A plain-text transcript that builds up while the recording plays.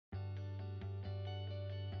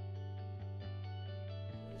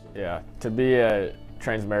Yeah, to be a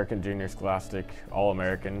Transamerican Junior Scholastic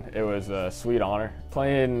All-American, it was a sweet honor.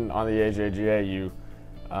 Playing on the AJGA,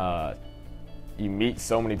 you meet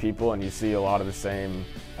so many people and you see a lot of the same,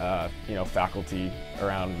 faculty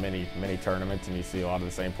around many tournaments, and you see a lot of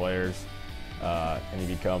the same players, and you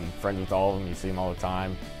become friends with all of them. You see them all the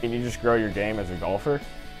time, and you just grow your game as a golfer,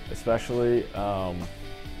 especially.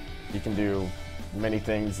 You can do many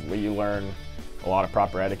things. You learn a lot of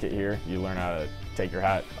proper etiquette here. You learn how to take your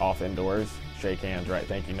hat off indoors, shake hands, write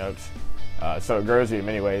thank you notes. So it grows you in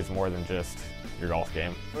many ways more than just your golf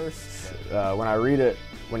game. First,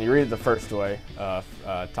 when you read it the first way,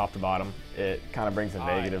 top to bottom, it kind of brings a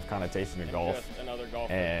negative connotation to golf,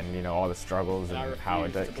 and all the struggles and how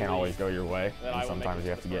it can't always go your way, and sometimes you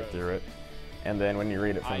have to get through it. And then when you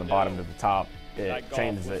read it from the bottom to the top, it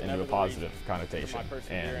changes it into a positive connotation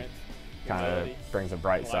and kind of brings a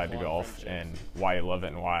bright side to golf and why you love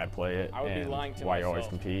it and why I play it and why you always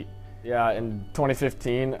compete. Yeah, in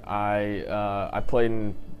 2015, I played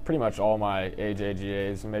in pretty much all my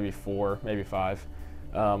AJGAs, maybe 4, maybe 5.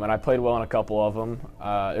 And I played well in a couple of them.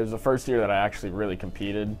 It was the first year that I actually really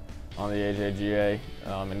competed on the AJGA,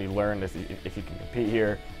 and you learn if you can compete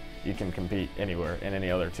here, you can compete anywhere in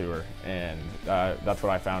any other tour, and that's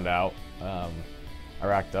what I found out. I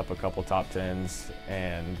racked up a couple top 10s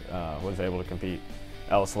and was able to compete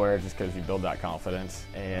elsewhere just because you build that confidence.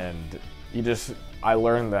 And I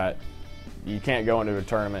learned that you can't go into a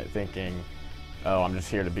tournament thinking, oh, I'm just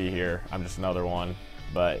here to be here, I'm just another one.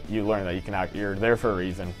 But you learn that you're there for a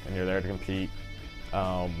reason and you're there to compete.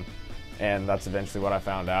 And that's eventually what I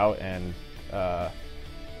found out, and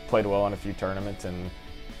played well in a few tournaments, and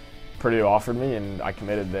Purdue offered me and I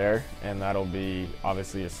committed there, and that'll be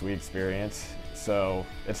obviously a sweet experience. So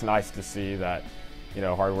it's nice to see that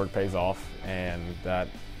hard work pays off and that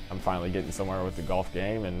I'm finally getting somewhere with the golf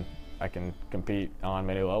game and I can compete on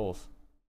many levels.